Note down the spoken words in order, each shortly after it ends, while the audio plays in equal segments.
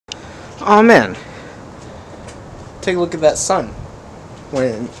Oh man, take a look at that sun.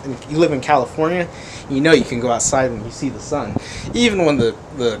 When you live in California, you know you can go outside when you see the sun, even when the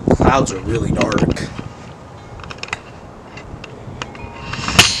clouds are really dark.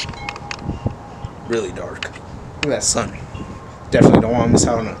 Really dark. Look at that sun. Definitely don't want to miss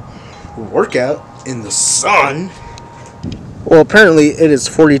out on a workout in the sun. Well, apparently it is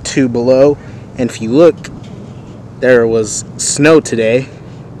 42 below, and if you look, there was snow today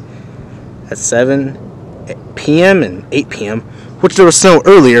at 7 p.m. and 8 p.m., which there was snow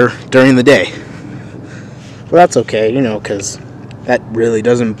earlier during the day. Well, that's okay, because that really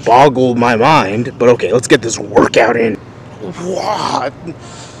doesn't boggle my mind. But okay, let's get this workout in. Wow.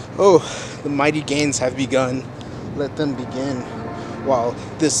 Oh, the mighty gains have begun. Let them begin. While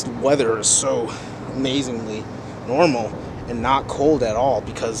this weather is so amazingly normal and not cold at all,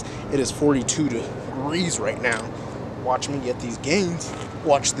 because it is 42 degrees right now. Watch me get these gains.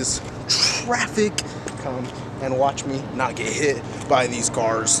 Watch this traffic come and watch me not get hit by these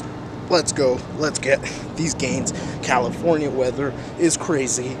cars. Let's go. Let's get these gains. California weather is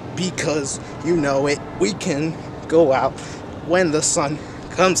crazy because you know it. We can go out when the sun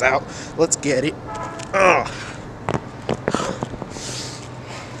comes out. Let's get it.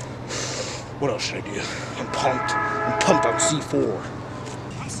 What else should I do? I'm pumped. I'm pumped on C4.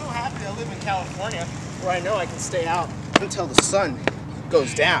 I'm so happy I live in California where I know I can stay out until the sun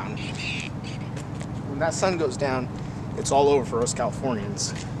goes down. When that sun goes down, it's all over for us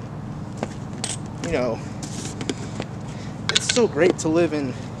Californians. It's so great to live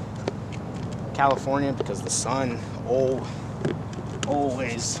in California because the sun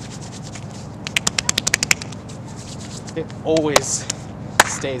always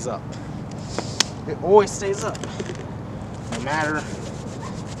stays up. It always stays up, no matter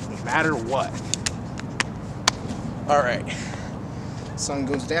what. All right, sun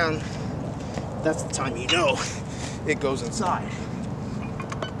goes down. That's the time it goes inside.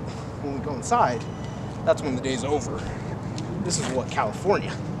 When we go inside, that's when the day's over. This is what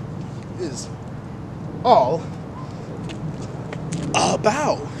California is all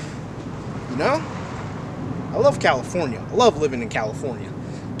about. I love California. I love living in California.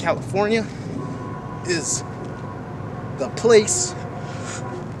 California is the place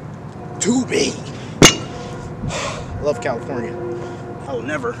to be. I love California. I will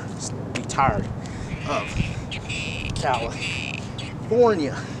never be tired of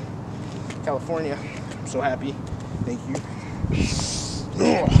California. California, I'm so happy. Thank you.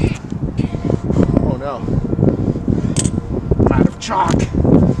 Oh no. I'm out of chalk.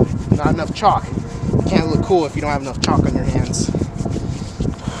 Not enough chalk. You can't look cool if you don't have enough chalk on your hands.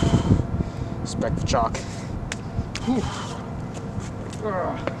 Respect the chalk.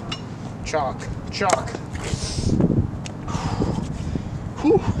 Chalk. Chalk.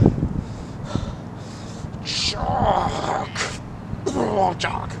 Chalk. Oh,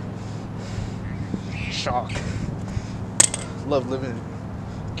 chalk. Chalk. Love living in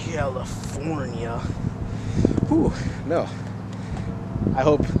California. Whew. No. I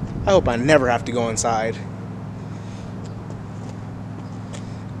hope I never have to go inside.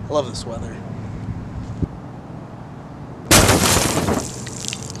 I love this weather.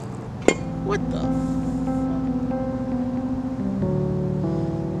 What the?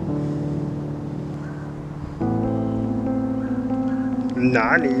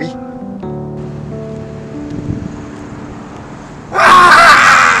 Nani?